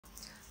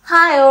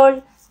Hi all,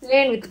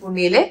 Learn with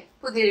Punnya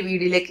പുതിയൊരു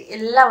വീഡിയോയിലേക്ക്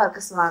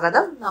എല്ലാവർക്കും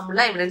സ്വാഗതം. നമ്മൾ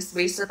എവിഡൻസ്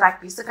ബേസ്ഡ്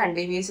പ്രാക്ടീസ്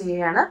കണ്ടിന്യൂ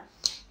ചെയ്യുകയാണ്.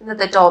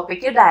 ഇന്നത്തെ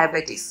topic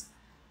diabetes.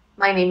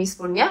 My name is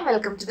പുണ്യ.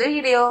 Welcome to the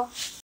video.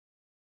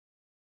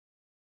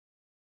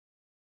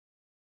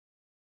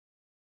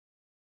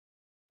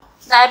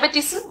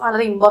 Diabetes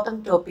വളരെ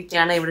ഇമ്പോർട്ടൻറ്റ്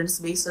ടോപ്പിക്കാണ്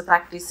എവിഡൻസ് ബേസ്ഡ്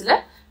പ്രാക്ടീസിൽ.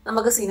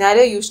 നമുക്ക്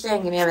സിനാരിയോ യൂഷ്വലി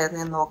എങ്ങനെയാണ്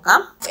വരുന്നതെന്ന് നോക്കാം.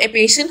 A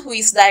patient who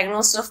is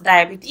diagnosed of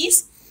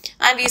diabetes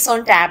and is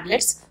on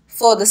tablets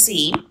for the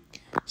same.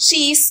 She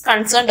is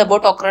concerned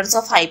about occurrence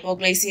of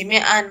hypoglycemia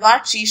and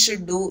what she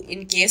should do in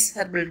case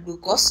her blood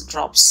glucose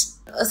drops.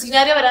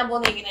 Scenario വരാൻ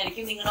പോകുന്ന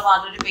എങ്ങനെയായിരിക്കും? നിങ്ങളുടെ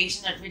ഭാഗത്തൊരു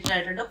patient admit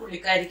ആയിട്ടുണ്ട്,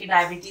 പുള്ളിക്കാരിക്ക്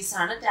diabetes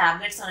ആണ്,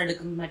 tablets ആണ്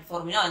എടുക്കുന്നത്,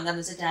 മെറ്റ്ഫോർമിനോ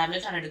എന്താണെന്ന് വെച്ചാൽ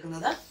ടാബ്ലറ്റ് ആണ്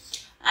എടുക്കുന്നത്.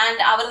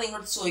 ആൻഡ് അവർ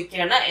നിങ്ങളോട്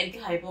ചോദിക്കുകയാണ്,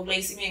 എനിക്ക്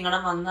ഹൈപ്പോഗ്ലൈസിമിയ എങ്ങനെ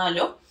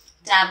വന്നാലോ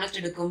ടാബ്ലറ്റ്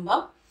എടുക്കുമ്പോൾ,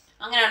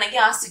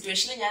 അങ്ങനെയാണെങ്കിൽ ആ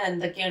സിറ്റുവേഷനിൽ ഞാൻ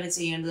എന്തൊക്കെയാണ്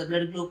ചെയ്യേണ്ടത്,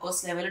 ബ്ലഡ്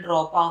ഗ്ലൂക്കോസ് ലെവൽ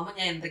ഡ്രോപ്പ് ആകുമ്പോൾ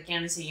ഞാൻ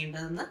എന്തൊക്കെയാണ്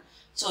ചെയ്യേണ്ടതെന്ന്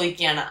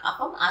ചോദിക്കുകയാണ്.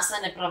 അപ്പം ആസ്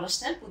ആൻ എ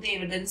പ്രൊഫഷണൽ പുതിയ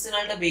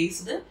എവിഡൻസുകളുടെ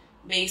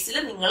ബേസിൽ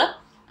നിങ്ങൾ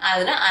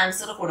അതിന്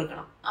ആൻസർ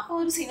കൊടുക്കണം. അപ്പോൾ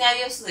ഒരു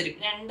സിനാരിയോസ് തരും,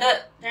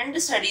 രണ്ട്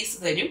സ്റ്റഡീസ്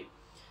തരും.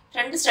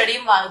 രണ്ട്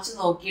സ്റ്റഡിയും വായിച്ച്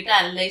നോക്കിയിട്ട്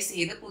അനലൈസ്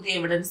ചെയ്ത് പുതിയ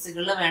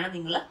എവിഡൻസുകളിൽ വേണം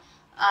നിങ്ങൾ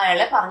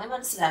അയാളെ പറഞ്ഞ്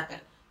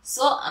മനസ്സിലാക്കാൻ.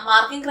 സോ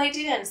മാർക്കിംഗ്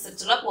ക്രൈറ്റീരിയ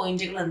അനുസരിച്ചുള്ള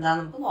പോയിന്റുകൾ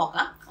എന്താണെന്ന് നമുക്ക്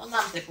നോക്കാം.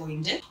 ഒന്നാമത്തെ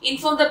point,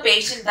 inform the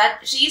patient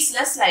that she is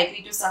less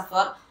likely to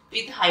suffer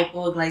with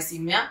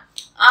hypoglycaemia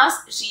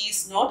as she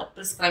is not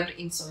prescribed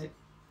insulin.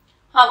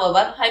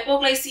 However,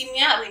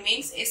 hypoglycemia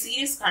remains a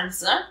serious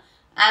concern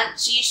and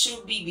she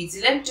should be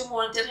vigilant to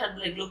monitor her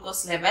blood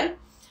glucose level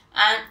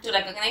and to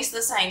recognize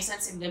the signs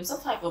and symptoms of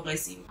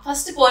hypoglycemia.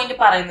 First point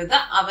പറയുന്നത്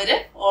അവര്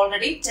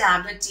already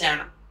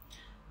ടാബ്ലറ്റിലാണ്.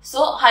 So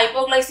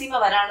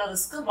hypoglycaemia വരാനുള്ള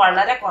risk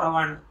വളരെ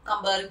കുറവാണ്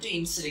comparing to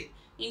insulin.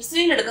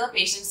 Insulin എടുക്കുന്ന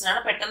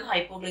പേഷ്യൻസിനാണ് പെട്ടെന്ന്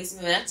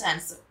hypoglycaemia വരാൻ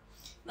chance.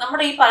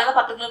 നമ്മുടെ ഈ പറയുന്ന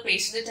പർട്ടിക്കുലർ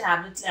പേഷ്യന്റ്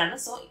ടാബ്ലറ്റിലാണ്.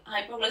 സോ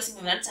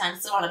ഹൈപ്പോഗ്ലൈസീമിയ വരാൻ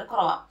ചാൻസ് വളരെ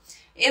കുറവാണ്.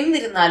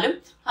 എന്നിരുന്നാലും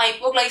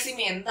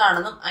ഹൈപ്പോഗ്ലൈസീമിയ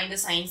എന്താണെന്നും അതിന്റെ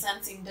സൈൻസ്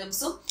ആൻഡ്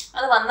സിംറ്റംസും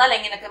അത് വന്നാൽ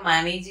എങ്ങനെയൊക്കെ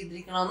manage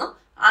ചെയ്തിരിക്കണമെന്നും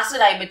as A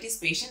diabetes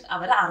patient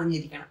അവർ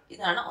അറിഞ്ഞിരിക്കണം.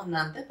 ഇതാണ്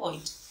ഒന്നാമത്തെ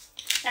പോയിന്റ്.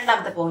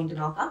 രണ്ടാമത്തെ പോയിന്റ്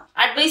നോക്കാം.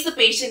 Advice the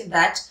patient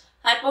that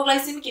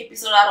hypoglycemic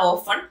episodes are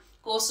often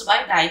caused by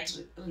diet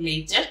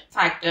related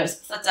factors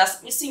such as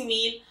missing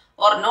meal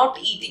or not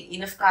eating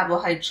enough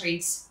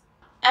carbohydrates.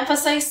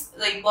 Emphasize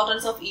the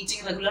importance of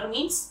eating regular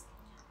meals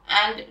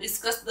and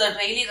discuss the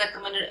daily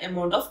recommended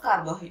amount of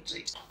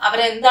carbohydrate.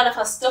 അവരെന്താണ്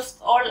first of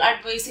all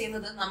advice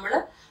ചെയ്യുന്നത്? നമ്മൾ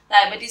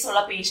diabetes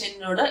ഉള്ള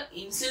പേഷ്യന്റിനോട്,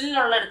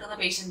 ഇൻസുലിനുള്ള എടുക്കുന്ന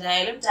patient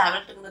ആയാലും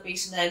tablet എടുക്കുന്ന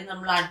patient ആയാലും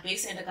നമ്മൾ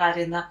advice ചെയ്യേണ്ട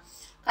കാര്യം എന്താ?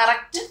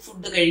 കറക്റ്റ്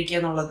ഫുഡ് കഴിക്കുക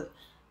എന്നുള്ളത്.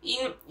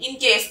 ഇൻ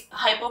കേസ്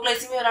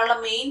ഹൈപ്പോഗ്ലൈസിമിയ വരാനുള്ള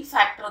മെയിൻ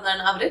ഫാക്ടർ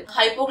എന്താണ്? അവർ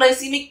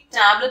ഹൈപ്പോഗ്ലൈസിമിക്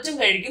ടാബ്ലറ്റും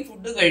കഴിക്കും,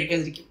 ഫുഡും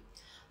കഴിക്കാതിരിക്കും.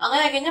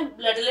 അങ്ങനെ കഴിഞ്ഞാൽ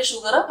ബ്ലഡിലെ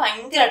ഷുഗർ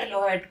ഭയങ്കരമായിട്ട്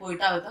ലോ ആയിട്ട്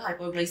പോയിട്ട് അവർക്ക്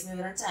ഹൈപ്പോഗ്ലൈസിമിയ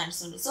വരാൻ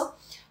ചാൻസ് ഉണ്ട്. സോ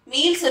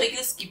മീൽസ്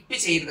ഒരിക്കലും സ്കിപ്പ്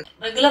ചെയ്യരുത്.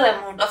 റെഗുലർ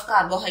എമൗണ്ട് ഓഫ്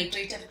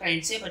കാർബോഹൈഡ്രേറ്റ് ഒക്കെ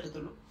കഴിച്ചേ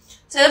പറ്റത്തുള്ളൂ.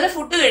 ചിലരുടെ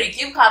ഫുഡ്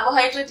കഴിക്കും,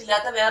 കാർബോഹൈഡ്രേറ്റ്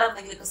ഇല്ലാത്ത വേറെ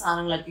എന്തെങ്കിലുമൊക്കെ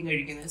സാധനങ്ങളായിരിക്കും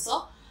കഴിക്കുന്നത്. സോ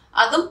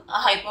അതും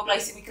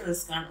ഹൈപ്പോഗ്ലൈസിമിക്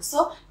റിസ്ക് ആണ്. So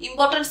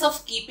importance of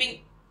keeping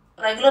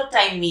regular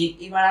time meal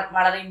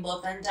വളരെ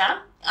ഇമ്പോർട്ടൻ്റ് ആണ്.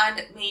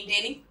 And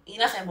maintaining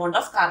enough amount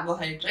of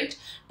carbohydrate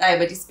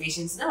diabetes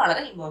പേഷ്യൻസിന്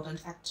വളരെ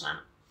ഇമ്പോർട്ടൻറ്റ് ഫാക്ടർ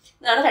ആണ്.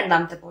 ഇതാണ്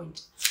രണ്ടാമത്തെ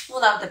പോയിന്റ്.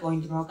 മൂന്നാമത്തെ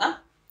പോയിന്റ് നോക്കാം.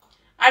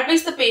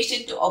 Advice the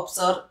patient to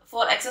observe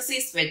four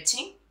exercise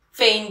sweating,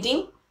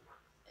 ഫെയിന്റിംഗ്,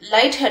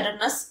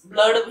 lightheadedness,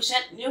 blurred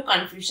vision, new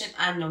confusion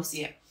and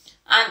nausea,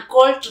 and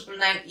call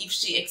 999 if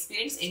she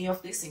experiences any of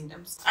these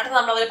symptoms. അടുത്ത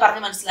നമ്മൾ അവരെ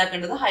പറഞ്ഞ്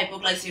മനസ്സിലാക്കേണ്ടത്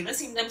ഹൈപ്പോഗ്ലൈസീമിയുടെ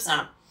സിംറ്റംസ്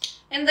ആണ്.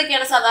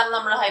 എന്തൊക്കെയാണ് സാധാരണ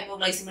നമ്മുടെ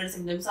ഹൈപ്പോഗ്ലൈസീമിയുടെ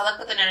സിംറ്റംസ്?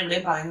 അതൊക്കെ തന്നെയാണ് ഇവിടെ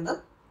പറയുന്നത്.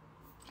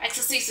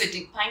 എക്സസൈസ്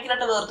സ്വെറ്റിംഗ്,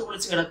 ഭയങ്കരമായിട്ട് വേർത്ത്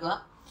കുളിച്ച് കിടക്കുക.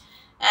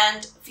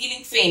 ആൻഡ്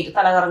ഫീലിംഗ് ഫെയിന്റ്,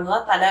 തല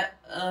കറങ്ങുക, തല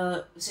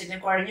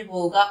ശരീരം കുഴഞ്ഞു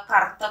പോവുക,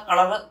 കറുത്ത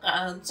കളർ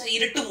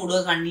ഇരുട്ട്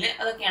മൂടുക കണ്ണില്,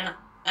 അതൊക്കെയാണ്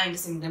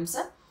അതിന്റെ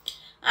സിംറ്റംസ്.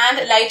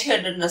 ആൻഡ് ലൈറ്റ്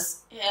ഹെഡഡ്നെസ്,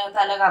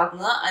 തല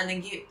കറങ്ങുക,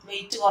 അല്ലെങ്കിൽ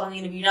വെയിറ്റ്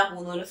കുറഞ്ഞിങ്ങനെ വീഴാൻ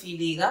പോകുന്ന പോലെ ഫീൽ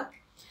ചെയ്യുക.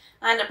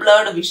 ആൻഡ്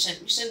ബ്ലഡ്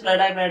വിഷൻ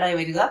ബ്ലഡായി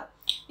വരിക.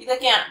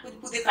 ഇതൊക്കെയാണ്.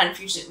 പുതിയ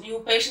കൺഫ്യൂഷൻ, ന്യൂ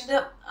പേഷ്യന്റ്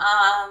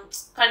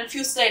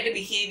കൺഫ്യൂസ്ഡ് ആയിട്ട്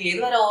ബിഹേവ്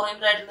ചെയ്തു, ഒരു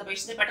ഓറിയന്റഡ് ആയിട്ടുള്ള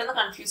പേഷ്യന്റ് പെട്ടെന്ന്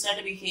കൺഫ്യൂസ്ഡ്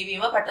ആയിട്ട് ബിഹേവ്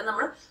ചെയ്യുമ്പോൾ പെട്ടെന്ന്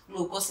നമ്മൾ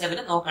ഗ്ലൂക്കോസ് ലെവൽ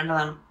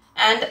നോക്കേണ്ടതാണ്.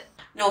 ആൻഡ്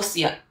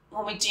നോസിയ,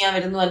 വൊമിറ്റ് ചെയ്യാൻ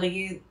വരുന്നു,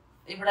 അല്ലെങ്കിൽ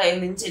ഇവിടെ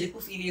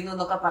നെഞ്ചെരിപ്പ് ഫീൽ ചെയ്യുന്നു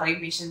എന്നൊക്കെ പറയും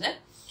പേഷ്യന്റ്.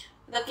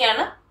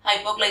 ഇതൊക്കെയാണ്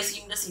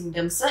ഹൈപ്പോഗ്ലൈസീമിയുടെ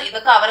സിംറ്റംസ്.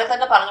 ഇതൊക്കെ അവരെ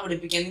തന്നെ പറഞ്ഞു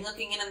പിടിപ്പിക്കുക.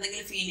 നിങ്ങൾക്ക് ഇങ്ങനെ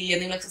എന്തെങ്കിലും ഫീൽ ചെയ്യുക,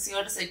 നിങ്ങൾ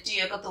എക്സസീവായിട്ട് സെറ്റ്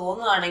ചെയ്യുകയൊക്കെ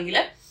തോന്നുകയാണെങ്കിൽ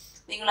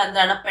നിങ്ങൾ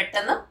എന്താണ്,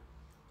 പെട്ടെന്ന്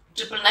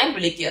 999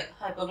 വിളിക്കുക.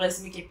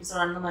 ഹൈപ്പോഗ്ലൈസമിക് എപ്പിസോഡ്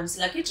ആണെന്ന്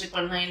മനസ്സിലാക്കി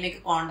 999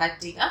 കോൺടാക്ട്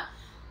ചെയ്യുക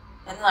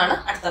എന്നതാണ്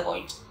അടുത്ത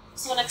പോയിന്റ്.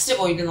 സോ നെക്സ്റ്റ്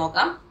പോയിന്റ്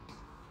നോക്കാം.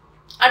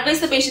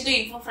 Advice the patient to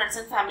inform friends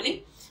and family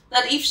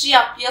that if she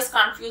appears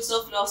confused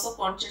or loss of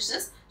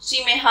consciousness, she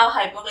may have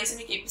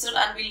hypoglycemic episode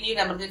and will need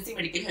emergency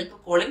medical help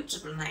calling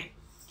 999.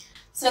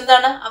 So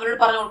എന്താണ് അവരോട്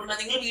പറഞ്ഞു കൊടുക്കുന്നത്?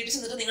 നിങ്ങൾ വീട്ടിൽ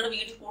ചെന്നിട്ട് നിങ്ങളുടെ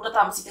വീട്ടിൽ കൂടെ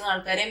താമസിക്കുന്ന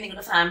ആൾക്കാരെയും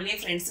നിങ്ങളുടെ ഫാമിലിയെയും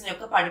ഫ്രണ്ട്സിനെയും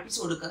ഒക്കെ പഠിപ്പിച്ചു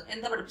കൊടുക്കുക.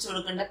 എന്താ പഠിപ്പിച്ചു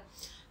കൊടുക്കേണ്ടത്?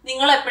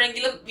 നിങ്ങൾ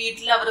എപ്പോഴെങ്കിലും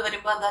വീട്ടിൽ അവർ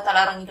വരുമ്പോൾ എന്താ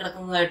തലറങ്ങി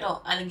കിടക്കുന്നതായിട്ടോ,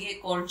 അല്ലെങ്കിൽ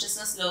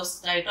കോൺഷ്യസ്നസ്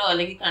ലോസ്ഡ് ആയിട്ടോ,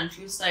 അല്ലെങ്കിൽ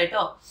കൺഫ്യൂസ്ഡ്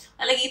ആയിട്ടോ,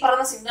 അല്ലെങ്കിൽ ഈ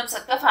പറഞ്ഞ സിംറ്റംസ്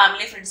ഒക്കെ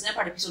ഫാമിലി ഫ്രണ്ട്സിനെ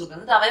പഠിപ്പിച്ചു കൊടുക്കുക.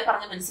 എന്നിട്ട് അവരെ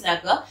പറഞ്ഞ്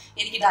മനസ്സിലാക്കുക,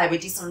 എനിക്ക്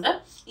ഡയബറ്റീസ് ഉണ്ട്,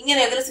 ഇങ്ങനെ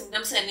ഏതൊരു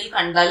സിംറ്റംസ് എന്നിൽ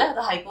കണ്ടാൽ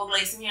അത്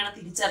ഹൈപ്പോഗ്ലൈസിമിയാണ്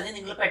തിരിച്ചറിഞ്ഞ്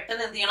നിങ്ങൾ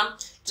പെട്ടെന്ന് എന്ത് ചെയ്യണം,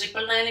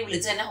 999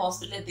 വിളിച്ച് എന്നെ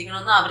ഹോസ്പിറ്റലിൽ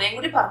എത്തിക്കണമെന്ന് അവരെയും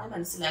കൂടി പറഞ്ഞ്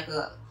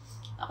മനസ്സിലാക്കുക.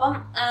 അപ്പം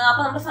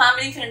നമ്മുടെ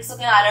ഫാമിലി ഫ്രണ്ട്സ്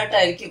ഒക്കെ അലേർട്ട്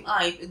ആയിരിക്കും,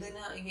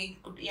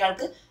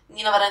 ഇയാൾക്ക്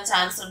ഇങ്ങനെ വരാൻ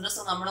ചാൻസ് ഉണ്ട്,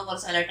 സോ നമ്മൾ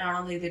കുറച്ച് അലേർട്ട് ആണോ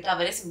എന്ന് ചെയ്തിട്ട്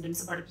അവരെ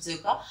സിംറ്റംസ് പഠിപ്പിച്ചു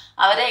വെക്കുക,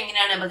 അവരെ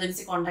എങ്ങനെയാണ്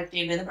എമർജൻസി കോൺടാക്ട്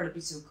ചെയ്യേണ്ടതെന്ന്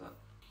പഠിപ്പിച്ചു വെക്കുക.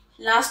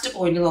 ലാസ്റ്റ്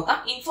പോയിന്റ് നോക്കാം.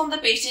 Inform the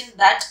patient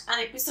that an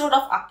episode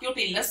of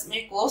acute illness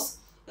may cos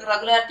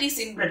irregularities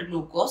in blood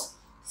glucose,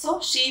 so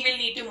she will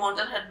need to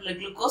monitor her blood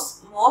glucose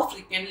more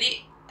frequently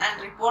and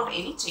report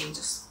any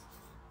changes.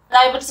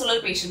 Diabetes ഉള്ള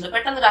ഒരു patient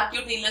പെട്ടെന്ന് ഒരു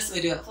acute illness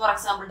വരിക, for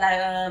example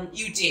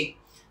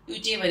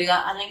UTI വരിക,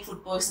 അല്ലെങ്കിൽ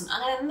food poison,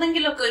 അങ്ങനെ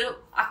എന്തെങ്കിലുമൊക്കെ ഒരു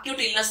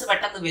അക്യൂട്ട് ഇൽനെസ്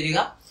പെട്ടെന്ന് വരിക,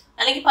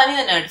 അല്ലെങ്കിൽ പനി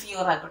തന്നെ ആയിട്ട്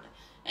ഫീവർ ആയിക്കോട്ടെ,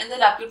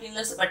 എന്തെങ്കിലും അക്യൂട്ട്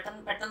ഇൽനെസ്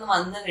പെട്ടെന്ന്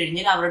വന്നു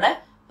കഴിഞ്ഞാൽ അവരുടെ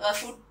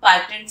ഫുഡ്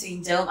പാറ്റേൺ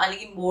ചേഞ്ച് ആകും,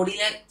 അല്ലെങ്കിൽ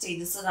ബോഡിയിലെ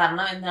ചേഞ്ചസ്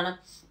കാരണം എന്താണ്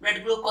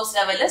ബ്ലഡ് ഗ്ലൂക്കോസ്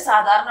ലെവല്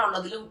സാധാരണ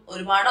ഉള്ളതിലും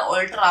ഒരുപാട്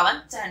ഓൾട്ടർ ആവാൻ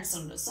ചാൻസ്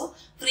ഉണ്ട്. So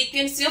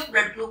frequency of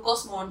blood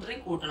glucose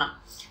monitoring കൂട്ടണം.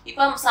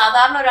 ഇപ്പം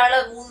സാധാരണ ഒരാൾ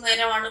 3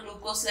 നേരമാണ്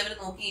ഗ്ലൂക്കോസ് ലെവൽ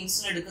നോക്കി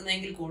ഇൻസുലിൻ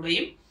എടുക്കുന്നതെങ്കിൽ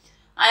കൂടെയും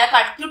അയാൾക്ക്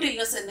അക്യൂട്ട്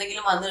ഇൽനെസ്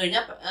എന്തെങ്കിലും വന്നു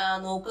കഴിഞ്ഞാൽ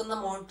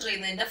മോണിറ്റർ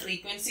ചെയ്യുന്നതിന്റെ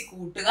ഫ്രീക്വൻസി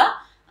കൂട്ടുക.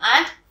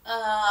 ആൻഡ്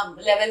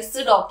ലെവൽസ്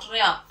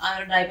ഡോക്ടറെയോ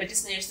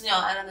ഡയബറ്റീസ് നേഴ്സിനെയോ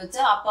ആരെന്ന്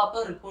വെച്ചാൽ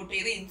അപ്പൊ റിപ്പോർട്ട്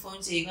ചെയ്ത് ഇൻഫോം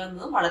ചെയ്യുക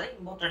എന്നതും വളരെ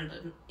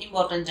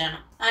ഇമ്പോർട്ടന്റ് ആണ്.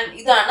 ആൻഡ്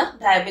ഇതാണ്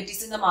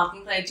ഡയബറ്റീസിന്റെ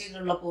മാർക്കിംഗ്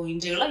ക്രൈറ്റീരിയയിലുള്ള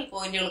പോയിന്റുകൾ. ഈ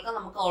പോയിന്റുകളൊക്കെ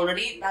നമുക്ക്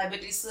ഓൾറെഡി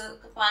ഡയബറ്റീസ്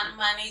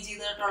മാനേജ്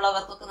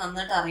ചെയ്തിട്ടുള്ളവർക്കൊക്കെ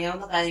നന്നായിട്ട്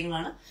അറിയാവുന്ന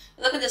കാര്യങ്ങളാണ്.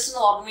 ഇതൊക്കെ ജസ്റ്റ്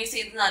ഒന്ന് ഓർഗനൈസ്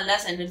ചെയ്ത് നല്ല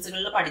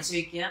സെന്റൻസുകളിൽ പഠിച്ചു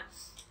വെക്കുക.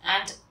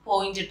 ആൻഡ്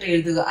പോയിന്റ് ഇട്ട്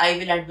എഴുതുക. I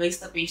will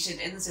advice the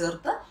patient എന്ന്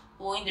ചേർത്ത്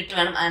പോയിന്റ് ഇട്ട്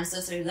വേണം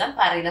ആൻസേഴ്സ് എഴുതാൻ,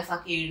 പാരഗ്രാഫ്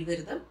ആക്കി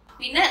എഴുതരുത്.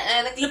 പിന്നെ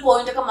ഏതെങ്കിലും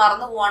പോയിന്റ് ഒക്കെ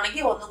മറന്നു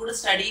പോവാണെങ്കിൽ ഒന്നുകൂടി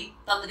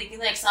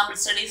തന്നിരിക്കുന്ന എക്സാമ്പിൾ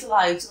സ്റ്റഡീസ്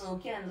വായിച്ചു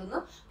നോക്കി അതിനൊന്ന്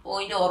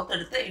പോയിന്റ്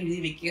ഓർത്തെടുത്ത് എഴുതി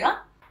വെക്കുക.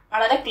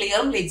 വളരെ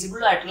ക്ലിയറും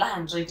ലെജിബിളും ആയിട്ടുള്ള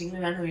ഹാൻഡ് റൈറ്റിംഗിൽ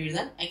വേണം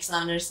എഴുതാൻ.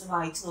 എക്സാമിനേഴ്സ്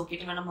വായിച്ച്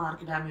നോക്കിയിട്ട് വേണം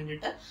മാർക്ക് ഇടാൻ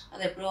വേണ്ടിയിട്ട്.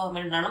 അത് എപ്പോഴും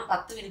ഓർമ്മ ഉണ്ടാവണം.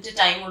 10 മിനിറ്റ്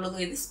ടൈം ഉള്ളൂ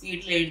എഴുതി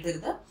സ്പീഡിൽ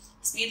എഴുതരുത്.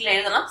 സ്പീഡിൽ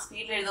എഴുതണം.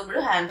 സ്പീഡിൽ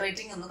എഴുതുമ്പോഴും ഹാൻഡ്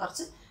റൈറ്റിംഗ് ഒന്ന്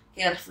കുറച്ച്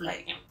കെയർഫുൾ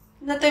ആയിരിക്കണം.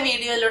 ഇന്നത്തെ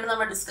വീഡിയോയിലൂടെ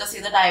നമ്മൾ ഡിസ്കസ്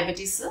ചെയ്ത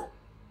ഡയബറ്റീസ്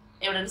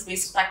എവിഡൻസ്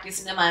ബേസ്ഡ്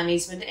പ്രാക്ടീസിന്റെ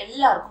മാനേജ്മെന്റ്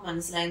എല്ലാവർക്കും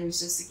മനസ്സിലായെന്ന്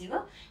വിശ്വസിക്കുന്നു.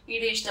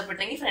 വീഡിയോ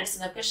ഇഷ്ടപ്പെട്ടെങ്കിൽ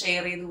ഫ്രണ്ട്സിനൊക്കെ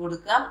ഷെയർ ചെയ്ത്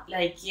കൊടുക്കുക,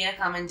 ലൈക്ക് ചെയ്യുക,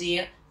 കമന്റ്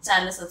ചെയ്യുക,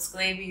 ചാനൽ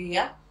സബ്സ്ക്രൈബ്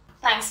ചെയ്യുക.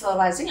 Thanks for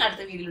watching.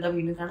 അടുത്ത വീഡിയോയിലൂടെ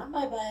വീണ്ടും കാണാം.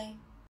 Bye bye.